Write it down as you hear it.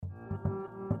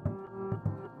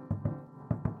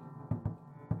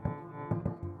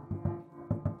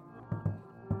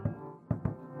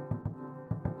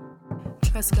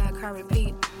Trust God, cry,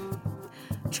 repeat.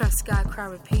 Trust God, cry,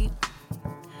 repeat.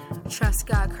 Trust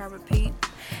God, cry, repeat.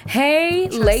 Hey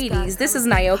ladies, this is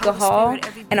Nyoka Hall,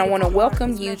 and I want to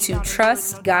welcome you to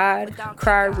Trust God,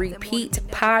 Cry, Repeat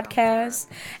podcast.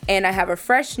 And I have a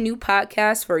fresh new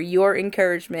podcast for your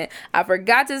encouragement. I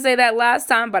forgot to say that last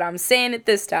time, but I'm saying it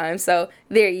this time, so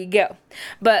there you go.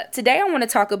 But today I want to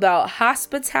talk about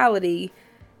hospitality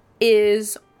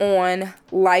is on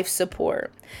life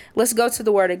support. Let's go to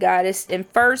the word of God. It's in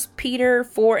 1 Peter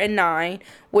 4:9,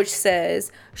 which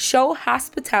says, show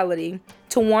hospitality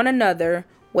to one another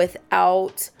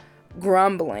without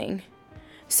grumbling.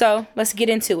 So let's get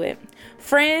into it.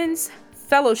 Friends,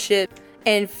 fellowship,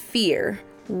 and fear.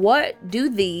 What do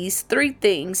these three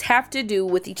things have to do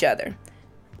with each other?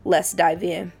 Let's dive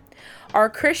in. Our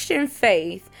Christian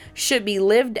faith should be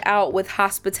lived out with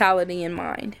hospitality in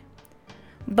mind.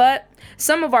 But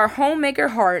some of our homemaker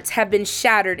hearts have been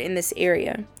shattered in this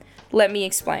area. Let me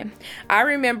explain. I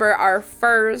remember our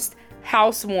first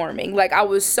housewarming. Like, I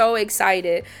was so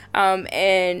excited. And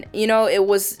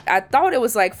I thought it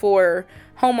was like for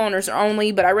homeowners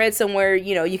only, but I read somewhere,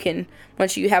 you can,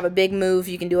 once you have a big move,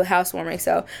 you can do a housewarming.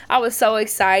 So I was so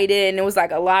excited, and it was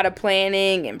like a lot of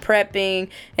planning and prepping.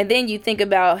 And then you think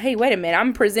about, hey, wait a minute,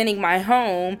 I'm presenting my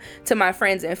home to my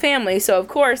friends and family. So of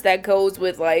course that goes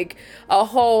with like a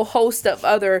whole host of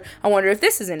other, I wonder if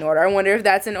this is in order. I wonder if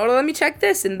that's in order. Let me check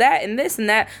this and that and this and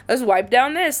that. Let's wipe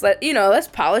down this. Let's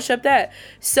polish up that.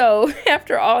 So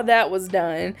after all that was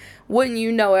done, wouldn't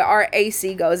you know it, our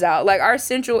AC goes out. Like, our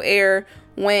central air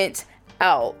went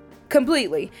out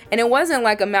completely. And it wasn't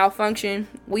like a malfunction.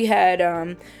 We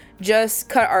had just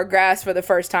cut our grass for the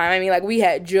first time. I mean, like, we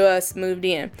had just moved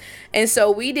in. And so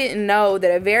we didn't know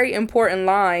that a very important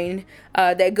line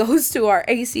that goes to our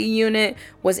AC unit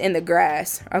was in the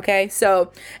grass. Okay.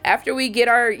 So after we get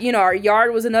our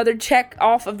yard was another check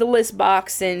off of the list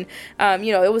box, and,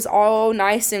 it was all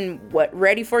nice and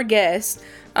ready for guests.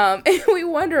 And we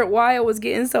wondered why it was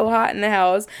getting so hot in the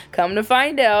house. Come to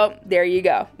find out, there you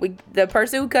go. The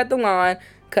person who cut the lawn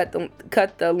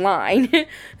cut the line.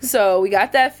 So we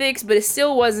got that fixed, but it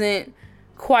still wasn't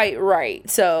quite right.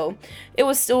 So it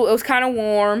was kind of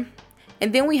warm.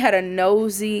 And then we had a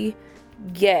nosy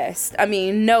guest. I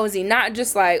mean, nosy, not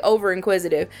just like over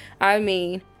inquisitive. I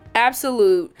mean,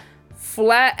 absolutely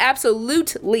flat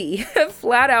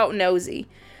out nosy.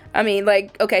 I mean,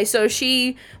 like, okay, so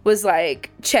she was like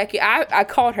checking, I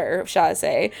called her, shall I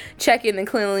say, checking the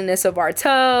cleanliness of our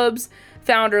tubs,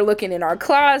 found her looking in our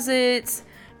closets,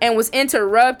 and was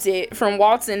interrupted from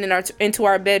waltzing into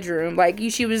our bedroom. Like,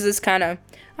 she was just kind of,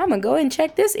 I'm going to go ahead and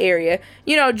check this area,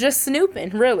 just snooping,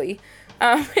 really.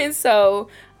 And so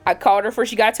I called her before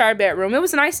she got to our bedroom. It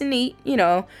was nice and neat,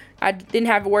 I didn't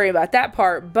have to worry about that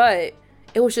part, but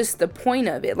it was just the point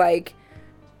of it, like,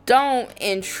 don't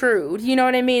intrude, you know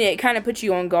what I mean? It kind of puts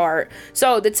you on guard.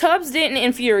 So the tubs didn't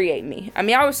infuriate me. I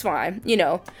mean, I was fine,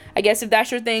 I guess if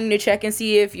that's your thing, to check and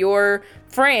see if your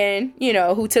friend,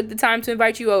 who took the time to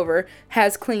invite you over,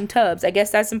 has clean tubs. I guess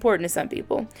that's important to some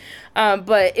people.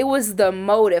 But it was the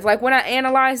motive. Like, when I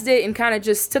analyzed it and kind of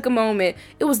just took a moment,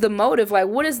 it was the motive. Like,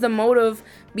 what is the motive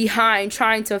behind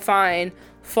trying to find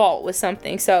fault with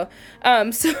something? So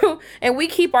and we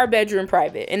keep our bedroom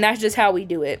private, and that's just how we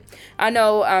do it. I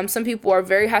know some people are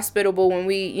very hospitable when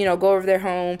we go over their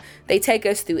home. They take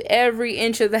us through every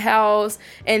inch of the house,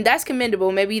 and that's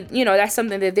commendable. Maybe that's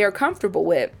something that they're comfortable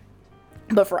with.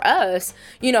 But for us,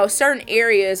 certain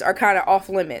areas are kind of off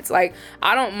limits. Like,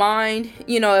 I don't mind,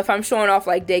 if I'm showing off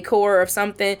like decor or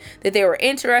something that they were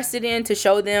interested in, to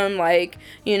show them, like,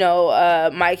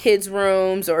 my kids'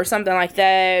 rooms or something like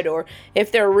that. Or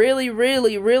if they're really,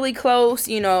 really, really close,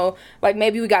 like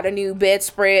maybe we got a new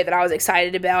bedspread that I was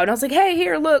excited about, and I was like, hey,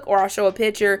 here, look, or I'll show a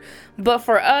picture. But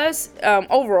for us,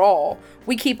 overall,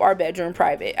 we keep our bedroom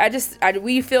private.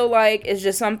 We feel like it's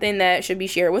just something that should be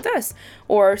shared with us,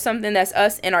 or something that's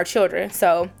us and our children.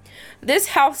 So this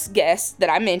house guest that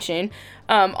I mentioned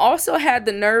also had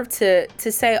the nerve to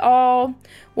say, oh,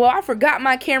 well, I forgot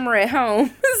my camera at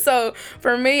home. So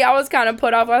for me, I was kind of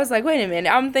put off. I was like, wait a minute.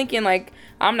 I'm thinking, like,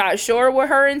 I'm not sure what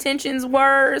her intentions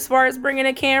were as far as bringing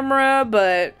a camera,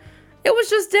 but it was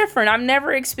just different. I've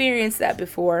never experienced that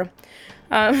before.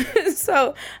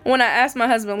 So when I asked my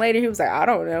husband later, he was like, I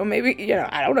don't know, maybe,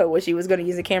 I don't know what she was going to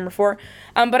use a camera for.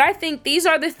 But I think these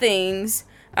are the things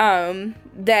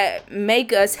that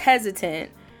make us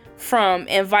hesitant from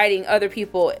inviting other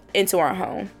people into our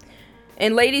home.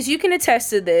 And ladies, you can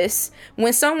attest to this.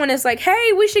 When someone is like,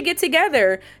 hey, we should get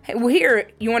together. Hey, well,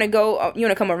 here, you want to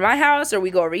come over to my house, or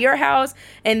we go over to your house?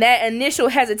 And that initial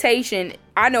hesitation,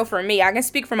 I know for me, I can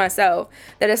speak for myself,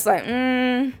 that it's like,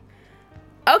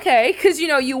 okay, because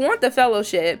you want the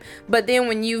fellowship, but then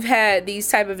when you've had these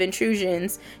type of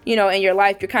intrusions in your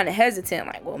life, you're kind of hesitant,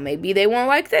 like, well, maybe they won't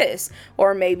like this,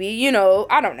 or maybe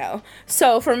I don't know.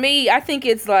 So for me, I think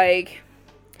it's like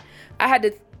I had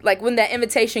to, like, when that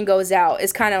invitation goes out,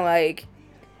 it's kind of like,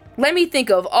 let me think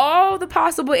of all the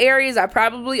possible areas I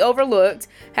probably overlooked,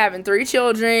 having 3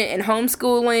 children and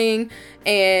homeschooling,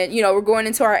 and we're going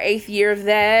into our 8th year of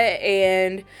that,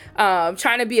 and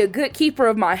trying to be a good keeper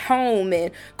of my home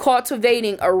and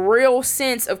cultivating a real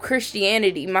sense of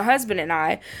Christianity, my husband and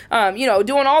I,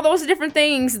 doing all those different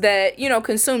things that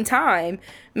consume time.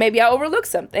 Maybe I overlooked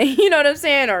something, you know what I'm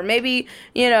saying? Or maybe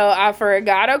I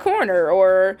forgot a corner,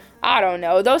 or I don't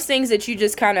know, those things that you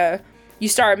just kind of, you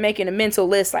start making a mental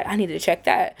list, like, I need to check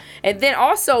that. And then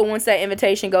also, once that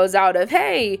invitation goes out of,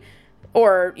 hey,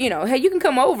 or, hey, you can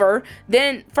come over,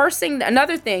 then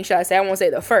another thing, should I say, I won't say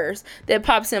the first, that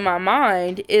pops in my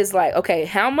mind is like, okay,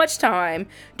 how much time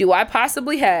do I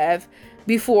possibly have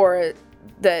before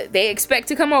they expect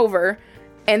to come over,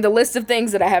 and the list of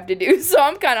things that I have to do. So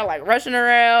I'm kind of like rushing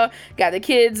around, got the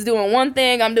kids doing one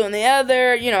thing, I'm doing the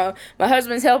other, my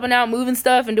husband's helping out, moving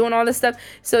stuff and doing all this stuff.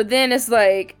 So then it's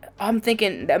like, I'm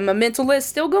thinking that my mental list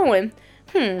still going.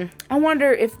 I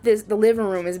wonder if the living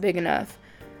room is big enough.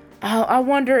 I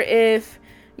wonder if,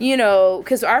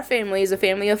 because our family is a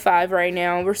family of 5 right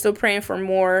now. We're still praying for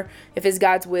more if it's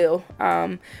God's will.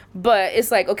 But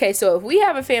it's like, okay, so if we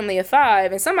have a family of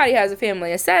 5 and somebody has a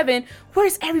family of 7,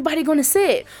 where's everybody going to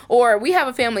sit? Or we have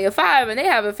a family of 5 and they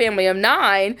have a family of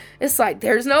 9. It's like,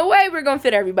 there's no way we're going to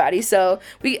fit everybody. So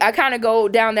I kind of go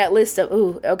down that list of,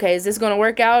 okay, is this going to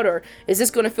work out? Or is this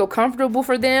going to feel comfortable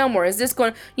for them? Or is this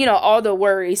going to, all the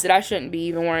worries that I shouldn't be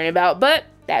even worrying about. But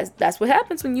that's what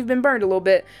happens when you've been burned a little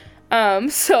bit.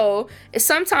 So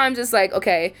sometimes it's like,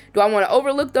 okay, do I want to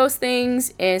overlook those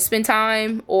things and spend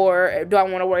time, or do I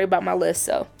want to worry about my list?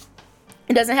 So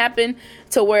it doesn't happen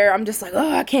to where I'm just like,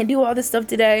 oh, I can't do all this stuff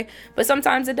today. But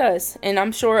sometimes it does. And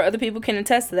I'm sure other people can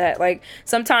attest to that. Like,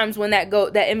 sometimes when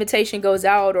that invitation goes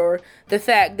out, or the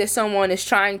fact that someone is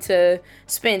trying to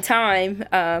spend time,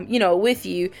 with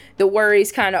you, the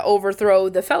worries kind of overthrow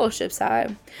the fellowship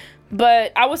side.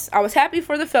 But I was happy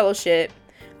for the fellowship.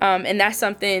 And that's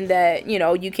something that,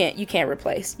 you can't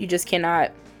replace. You just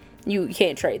cannot, you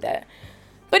can't trade that.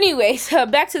 But anyways,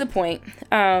 back to the point.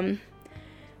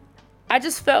 I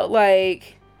just felt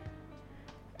like,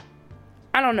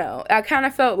 I don't know. I kind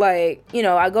of felt like,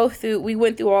 we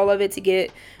went through all of it to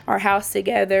get our house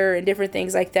together and different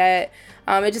things like that.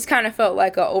 It just kind of felt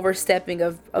like a overstepping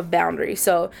of boundaries.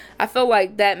 So I feel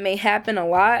like that may happen a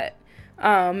lot.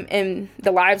 In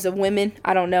the lives of women.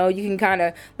 I don't know. You can kind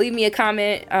of leave me a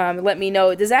comment, and let me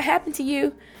know. Does that happen to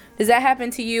you? Does that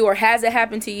happen to you, or has it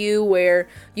happened to you where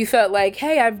you felt like,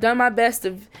 hey, I've done my best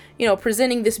of,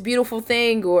 presenting this beautiful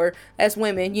thing, or as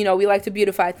women, we like to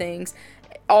beautify things,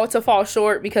 all to fall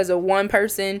short because of one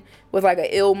person with like an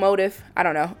ill motive? I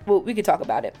don't know. Well, we could talk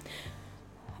about it.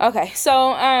 Okay,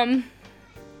 so,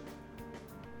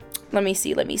 let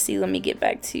me get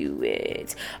back to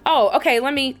it. Oh, okay.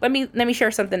 Let me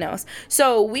share something else.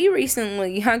 So we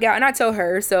recently hung out, and I told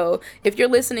her, so if you're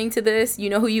listening to this, you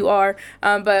know who you are.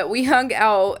 But we hung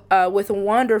out with a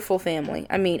wonderful family.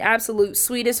 I mean, absolute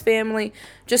sweetest family.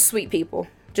 Just sweet people.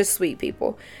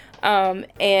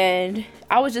 And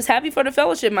I was just happy for the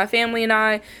fellowship. My family and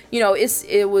I,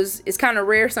 it's kind of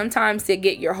rare sometimes to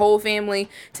get your whole family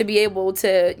to be able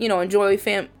to, enjoy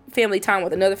family time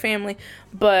with another family.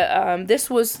 But this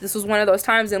was one of those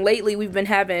times, and lately we've been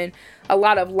having a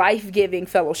lot of life-giving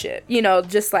fellowship,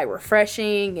 just like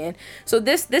refreshing. And so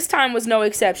this time was no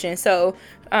exception. So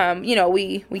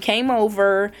we came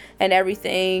over and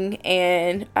everything,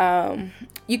 and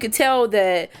you could tell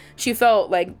that she felt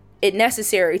like it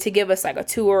necessary to give us like a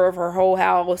tour of her whole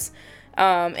house,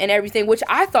 and everything, which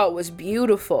I thought was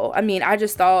beautiful. I mean, I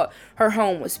just thought her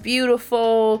home was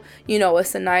beautiful.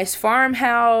 It's a nice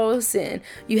farmhouse, and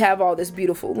you have all this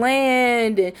beautiful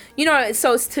land, and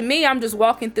so to me, I'm just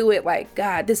walking through it like,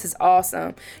 God, this is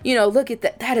awesome. Look at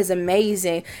that. That is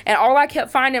amazing. And all I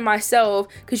kept finding myself,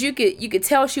 because you could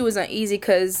tell she was uneasy,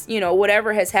 because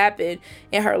whatever has happened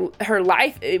in her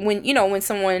life, when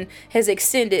someone has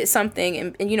extended something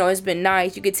and it's been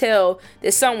nice, you could tell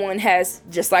that someone has,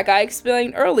 just like I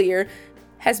explained earlier,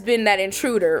 has been that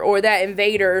intruder or that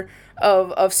invader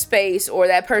of space, or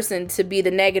that person to be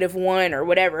the negative one or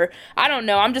whatever. I don't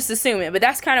know. I'm just assuming, but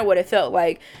that's kind of what it felt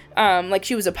like. Like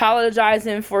she was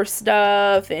apologizing for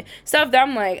stuff and stuff that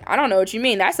I'm like, I don't know what you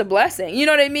mean. That's a blessing. You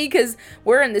know what I mean? Because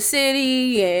we're in the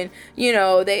city and, you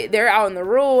know, they're out in the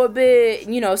rural a bit,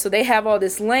 you know, so they have all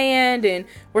this land and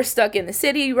we're stuck in the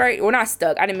city, right? We're not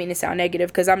stuck. I didn't mean to sound negative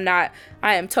because I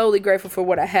am totally grateful for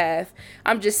what I have.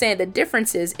 I'm just saying the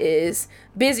differences is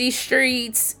busy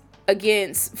streets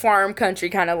against farm country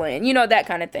kind of land, you know, that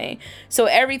kind of thing. So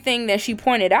everything that she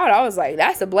pointed out, I was like,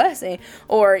 that's a blessing.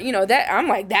 Or, you know, that I'm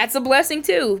like, that's a blessing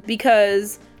too,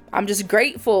 because I'm just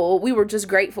grateful. We were just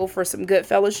grateful for some good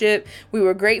fellowship. We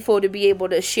were grateful to be able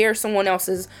to share someone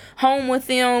else's home with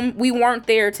them. We weren't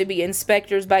there to be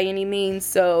inspectors by any means.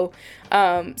 So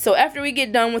after we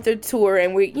get done with the tour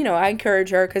and we, you know, I encourage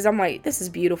her because I'm like, this is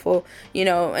beautiful, you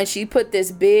know, and she put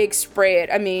this big spread.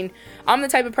 I mean, I'm the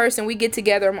type of person, we get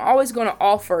together, I'm always going to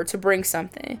offer to bring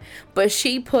something, but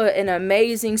she put an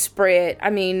amazing spread.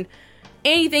 I mean,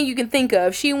 anything you can think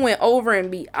of, she went over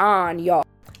and beyond, y'all,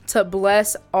 to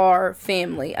bless our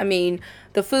family. I mean,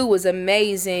 the food was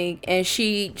amazing and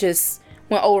she just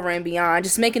went over and beyond,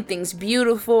 just making things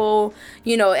beautiful.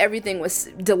 You know, everything was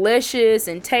delicious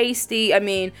and tasty. I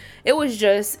mean, it was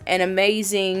just an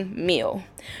amazing meal.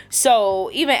 So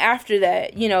even after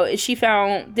that, you know, she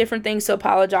found different things to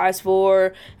apologize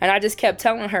for, and I just kept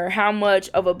telling her how much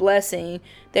of a blessing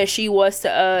that she was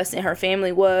to us and her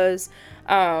family was.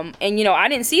 And, you know, I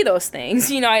didn't see those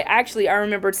things. You know, I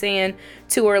remember saying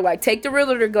to her, like, take the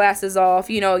realtor glasses off.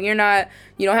 You know, you don't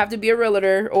have to be a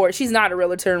realtor, or she's not a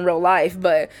realtor in real life,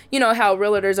 but you know how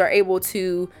realtors are able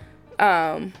to,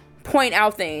 point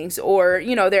out things, or,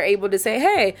 you know, they're able to say,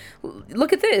 hey,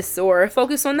 look at this, or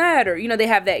focus on that, or, you know, they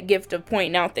have that gift of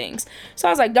pointing out things. So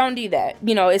I was like, don't do that.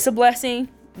 You know, it's a blessing.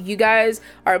 You guys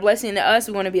are a blessing to us.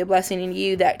 We want to be a blessing to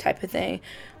you, that type of thing.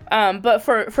 But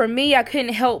for me, I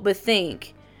couldn't help but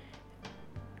think,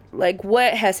 like,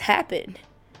 what has happened?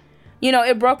 You know,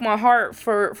 it broke my heart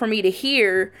for me to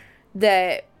hear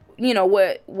that, you know,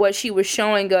 what she was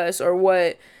showing us, or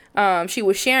what she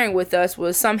was sharing with us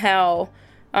was somehow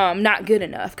not good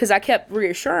enough. Because I kept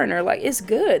reassuring her, like, it's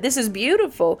good. This is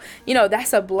beautiful. You know,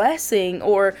 that's a blessing.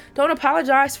 Or don't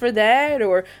apologize for that.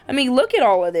 Or, I mean, look at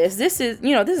all of this. This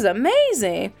is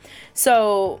amazing.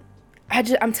 So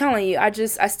I'm telling you, I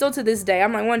still to this day,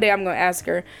 I'm like, one day I'm going to ask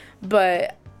her,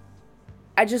 but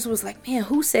I just was like, man,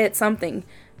 who said something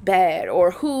bad,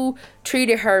 or who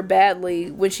treated her badly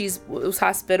when was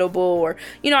hospitable, or,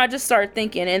 you know, I just started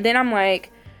thinking, and then I'm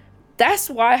like, that's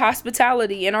why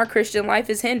hospitality in our Christian life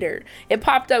is hindered. It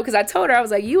popped up because I told her, I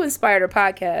was like, you inspired a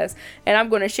podcast, and I'm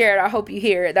going to share it. I hope you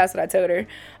hear it. That's what I told her.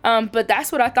 But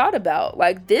that's what I thought about.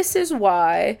 Like, this is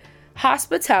why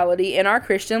hospitality in our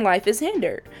Christian life is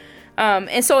hindered.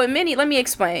 And so let me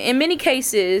explain. In many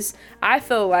cases, I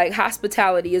feel like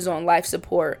hospitality is on life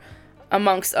support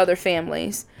amongst other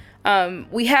families.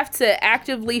 We have to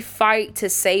actively fight to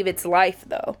save its life,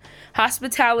 though.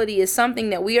 Hospitality is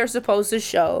something that we are supposed to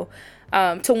show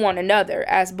to one another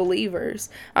as believers.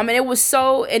 And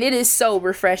it is so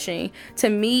refreshing to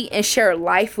meet and share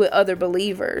life with other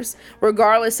believers,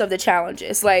 regardless of the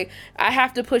challenges. Like, I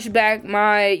have to push back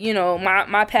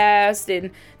my past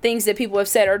and things that people have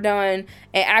said or done,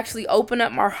 and actually open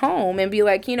up my home and be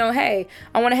like, you know, hey,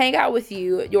 I want to hang out with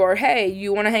you, or hey,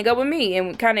 you want to hang out with me,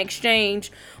 and kind of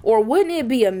exchange. Or wouldn't it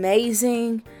be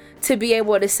amazing to be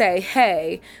able to say,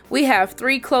 hey, we have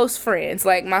 3 close friends,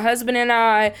 like my husband and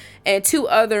I, and 2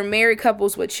 other married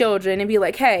couples with children, and be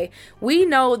like, hey, we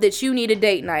know that you need a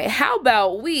date night. How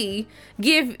about we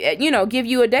give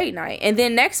you a date night, and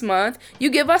then next month you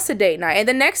give us a date night, and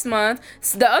the next month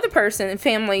the other person and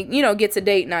family, you know, gets a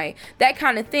date night. That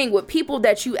kind of thing with people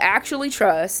that you actually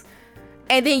trust.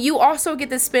 And then you also get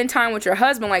to spend time with your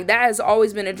husband. Like, that has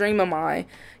always been a dream of mine.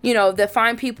 You know, that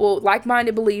find people,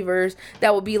 like-minded believers,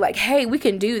 that will be like, hey, we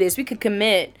can do this. We can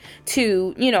commit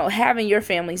to, you know, having your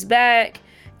family's back,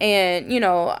 and, you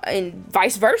know, and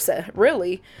vice versa,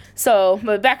 really. So,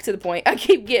 but back to the point. I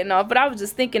keep getting off, but I was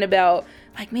just thinking about,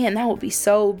 like, man, that would be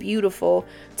so beautiful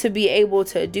to be able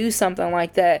to do something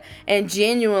like that, and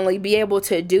genuinely be able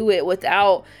to do it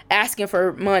without asking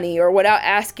for money, or without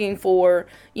asking for,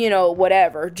 you know,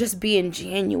 whatever, just being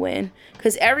genuine.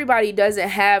 Because everybody doesn't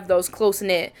have those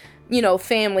close-knit, you know,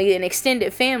 family and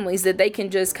extended families that they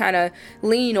can just kind of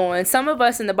lean on. Some of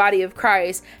us in the body of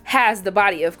Christ has the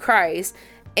body of Christ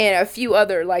and a few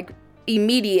other, like,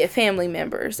 immediate family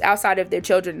members outside of their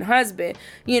children and husband,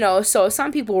 you know. So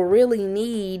some people really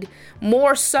need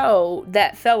more so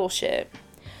that fellowship.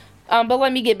 But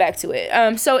let me get back to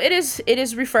it. So it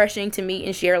is refreshing to meet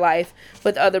and share life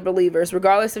with other believers,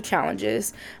 regardless of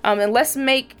challenges. And let's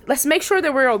make sure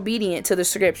that we're obedient to the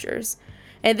scriptures.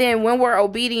 And then when we're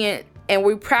obedient and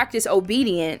we practice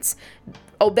obedience,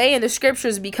 obeying the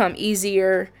scriptures become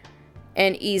easier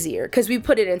and easier because we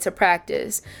put it into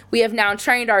practice. We have now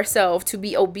trained ourselves to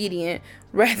be obedient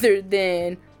rather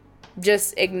than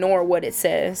just ignore what it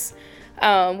says.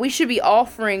 We should be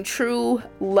offering true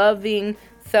loving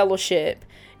fellowship,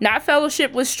 not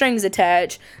fellowship with strings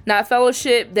attached, not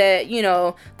fellowship that,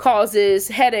 causes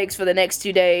headaches for the next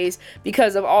 2 days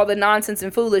because of all the nonsense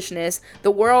and foolishness.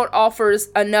 The world offers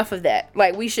enough of that.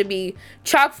 Like, we should be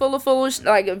chock full of foolish,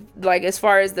 like as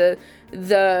far as the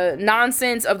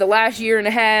nonsense of the last year and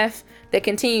a half that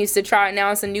continues to try.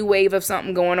 Now it's a new wave of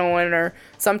something going on or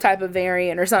some type of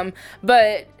variant or something.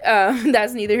 But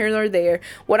that's neither here nor there.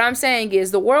 What I'm saying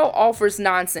is the world offers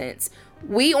nonsense.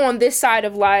 We on this side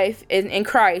of life in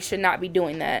Christ should not be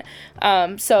doing that.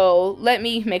 So let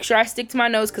me make sure I stick to my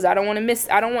notes because I don't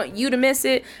want you to miss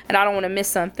it, and I don't want to miss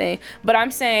something. But I'm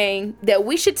saying that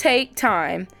we should take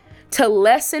time to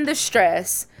lessen the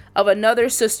stress of another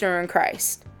sister in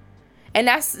Christ. And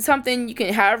that's something you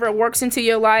can, however it works into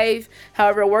your life,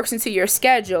 however it works into your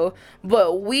schedule.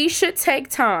 But we should take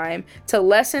time to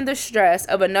lessen the stress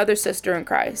of another sister in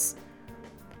Christ.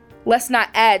 Let's not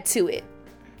add to it.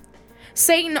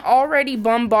 Satan already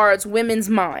bombards women's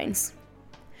minds.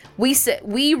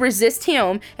 We resist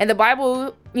him, and the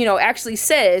Bible, actually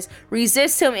says,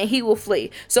 resist him and he will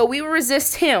flee. So we will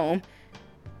resist him.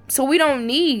 So we don't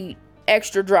need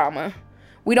extra drama.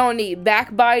 We don't need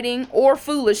backbiting or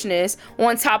foolishness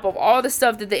on top of all the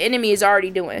stuff that the enemy is already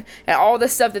doing and all the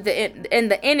stuff that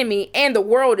the enemy and the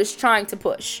world is trying to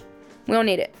push. We don't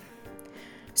need it.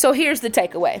 So here's the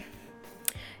takeaway.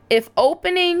 If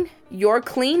opening your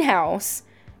clean house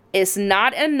is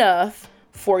not enough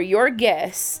for your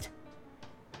guest,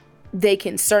 they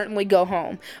can certainly go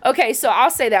home. Okay, so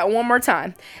I'll say that one more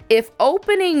time. If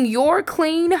opening your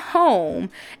clean home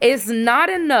is not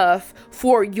enough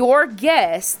for your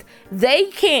guest, they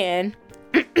can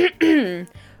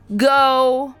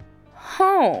go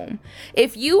home.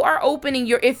 If you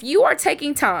are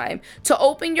taking time to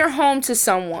open your home to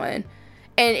someone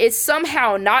and it's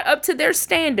somehow not up to their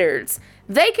standards,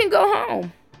 they can go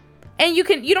home. And you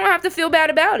don't have to feel bad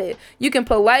about it. You can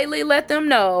politely let them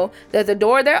know that the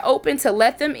door they're open to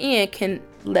let them in can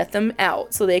let them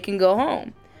out so they can go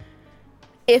home.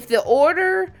 If the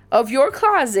order of your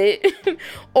closet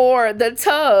or the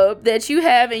tub that you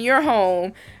have in your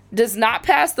home does not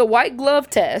pass the white glove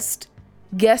test,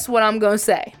 guess what I'm going to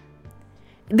say?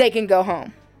 They can go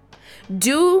home.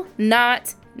 Do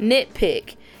not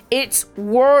nitpick. It's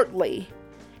worldly.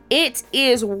 It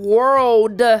is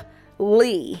worldly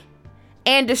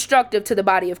and destructive to the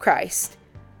body of Christ.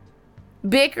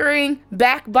 Bickering,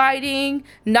 backbiting,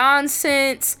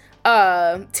 nonsense,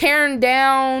 tearing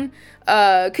down,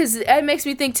 because it makes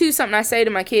me think too, something I say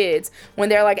to my kids when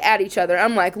they're like at each other.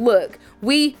 I'm like, look,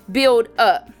 we build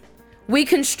up. We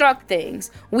construct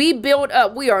things. We build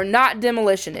up. We are not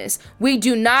demolitionists. We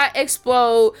do not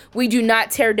explode. We do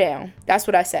not tear down. That's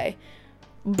what I say.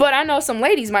 But I know some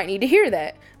ladies might need to hear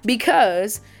that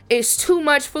because it's too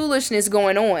much foolishness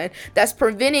going on that's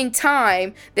preventing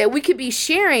time that we could be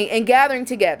sharing and gathering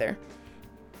together.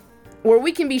 Where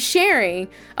we can be sharing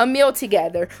a meal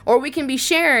together. Or we can be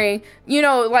sharing,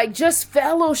 just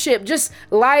fellowship. Just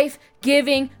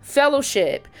life-giving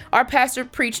fellowship. Our pastor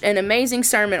preached an amazing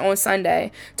sermon on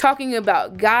Sunday talking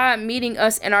about God meeting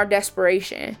us in our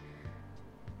desperation.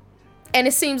 And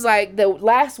it seems like the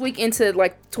last week into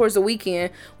towards the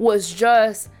weekend was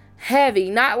just heavy.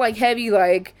 Not heavy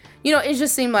it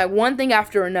just seemed like one thing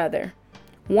after another.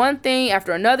 One thing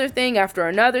after another thing after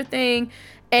another thing.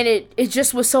 And it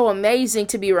just was so amazing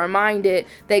to be reminded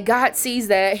that God sees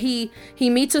that He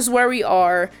meets us where we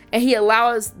are, and He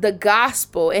allows the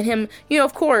gospel and Him,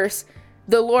 of course,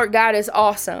 the Lord God is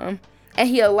awesome, and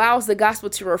He allows the gospel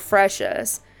to refresh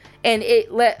us. And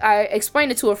I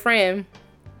explained it to a friend.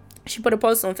 She put a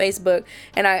post on Facebook,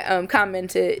 and I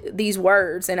commented these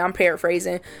words, and I'm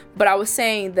paraphrasing, but I was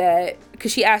saying that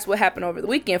because she asked what happened over the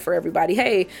weekend for everybody.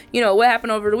 Hey, what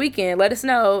happened over the weekend? Let us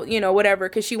know, whatever,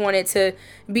 because she wanted to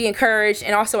be encouraged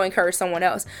and also encourage someone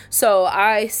else. So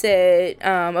I said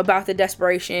about the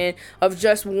desperation of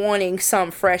just wanting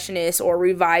some freshness or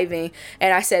reviving,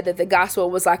 and I said that the gospel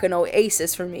was like an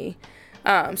oasis for me.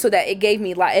 So that it gave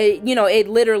me it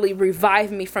literally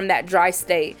revived me from that dry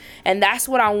state. And that's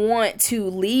what I want to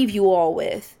leave you all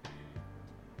with.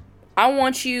 I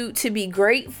want you to be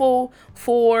grateful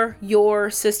for your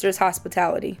sister's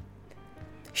hospitality.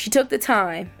 She took the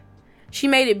time. She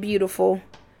made it beautiful.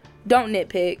 Don't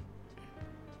nitpick.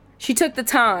 She took the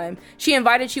time. She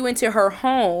invited you into her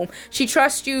home. She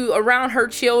trusts you around her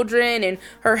children and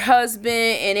her husband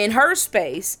and in her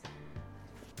space.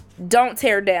 Don't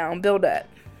tear down, build up.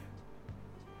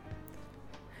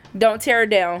 Don't tear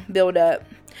down, build up.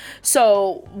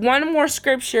 So one more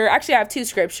scripture. Actually, I have two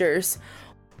scriptures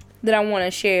that I want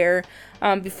to share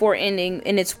before ending.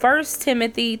 And it's 1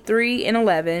 Timothy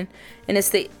 3:11. And it's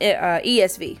the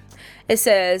ESV. It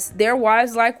says, their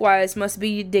wives likewise must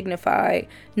be dignified,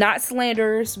 not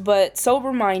slanderers, but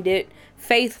sober-minded,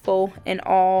 faithful in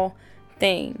all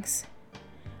things.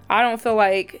 I don't feel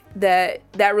like that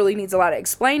really needs a lot of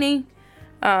explaining.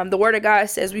 The word of God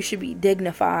says we should be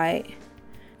dignified,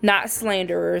 not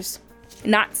slanderers.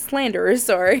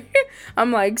 Sorry.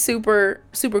 I'm like super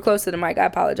close to the mic. I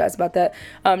apologize about that.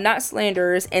 Not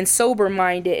slanderers, and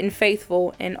sober-minded and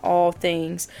faithful in all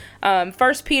things. 1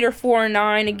 Peter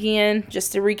 4:9 again,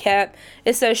 just to recap.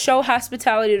 It says, show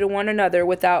hospitality to one another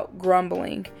without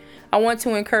grumbling. I want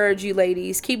to encourage you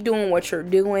ladies, keep doing what you're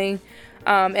doing.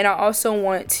 And I also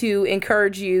want to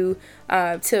encourage you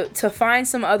to find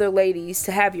some other ladies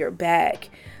to have your back.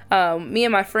 Me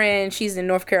and my friend, she's in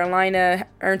North Carolina,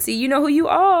 Erncie, you know who you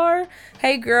are.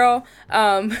 Hey girl.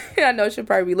 I know she'll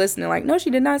probably be listening like, no, she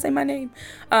did not say my name.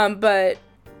 But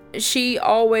she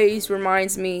always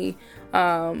reminds me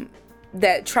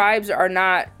that tribes are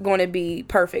not going to be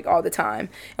perfect all the time.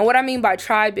 And what I mean by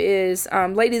tribe is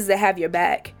ladies that have your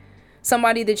back.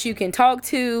 Somebody that you can talk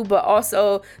to, but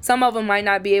also some of them might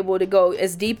not be able to go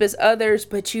as deep as others,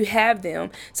 but you have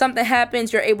them. Something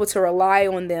happens, you're able to rely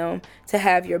on them to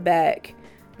have your back.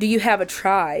 Do you have a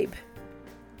tribe?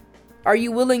 Are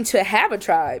you willing to have a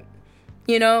tribe?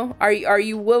 You know, are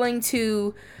you willing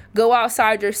to go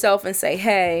outside yourself and say,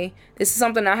 hey, this is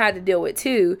something I had to deal with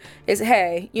too. Is,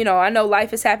 hey, you know, I know life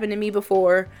has happened to me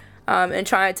before, and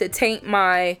trying to taint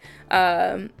my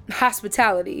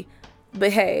hospitality.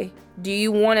 But hey, do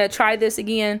you want to try this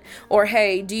again? Or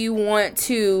hey, do you want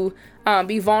to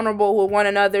be vulnerable with one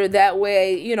another? That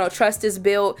way, you know, trust is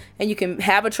built and you can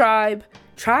have a tribe.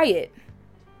 Try it.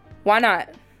 Why not?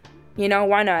 You know,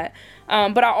 why not?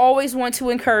 But I always want to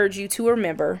encourage you to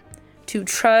remember to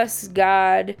trust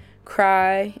God,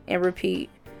 cry, and repeat.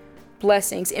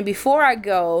 Blessings. And before I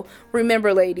go,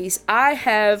 remember ladies, I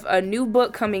have a new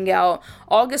book coming out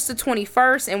August the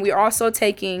 21st, and we're also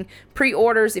taking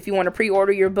pre-orders if you want to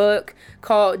pre-order your book,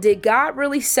 called Did God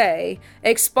Really Say?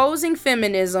 Exposing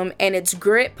Feminism and Its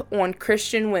Grip on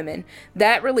Christian Women.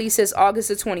 That releases August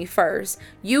the 21st.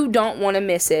 You don't want to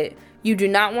miss it. You do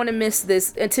not want to miss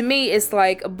this. And to me, it's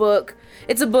like a book.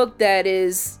 It's a book that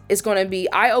is going to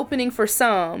be eye-opening for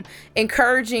some,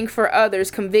 encouraging for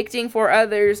others, convicting for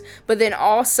others, but then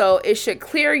also it should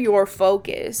clear your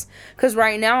focus. Because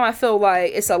right now I feel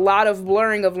like it's a lot of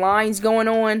blurring of lines going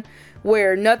on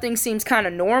where nothing seems kind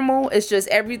of normal. It's just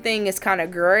everything is kind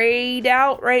of grayed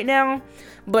out right now.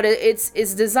 But it's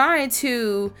designed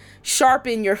to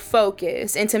sharpen your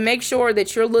focus and to make sure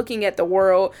that you're looking at the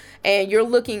world and you're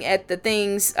looking at the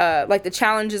things like the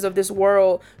challenges of this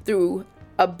world through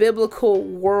a biblical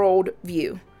world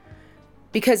view.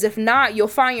 Because if not, you'll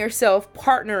find yourself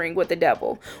partnering with the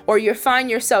devil, or you'll find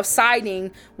yourself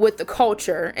siding with the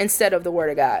culture instead of the word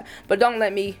of God. But don't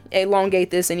let me elongate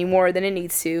this any more than it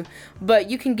needs to. But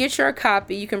you can get your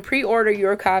copy. You can pre-order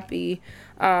your copy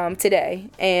today.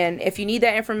 And if you need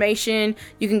that information,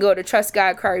 you can go to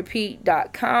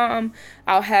trustgodcryrepeat.com.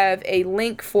 I'll have a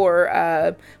link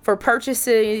for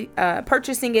purchasing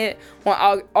it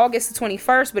on August the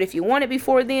 21st. But if you want it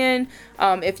before then,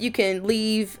 if you can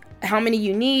leave how many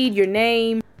you need, your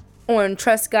name on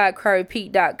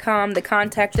trustgodcryrepeat.com, the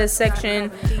contact us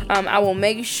section, I will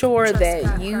make sure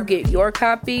that you get your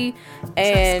copy,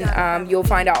 and you'll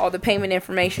find out all the payment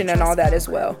information and all that as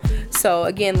well. So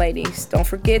again, ladies, don't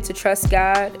forget to trust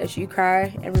God as you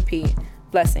cry and repeat.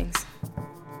 Blessings.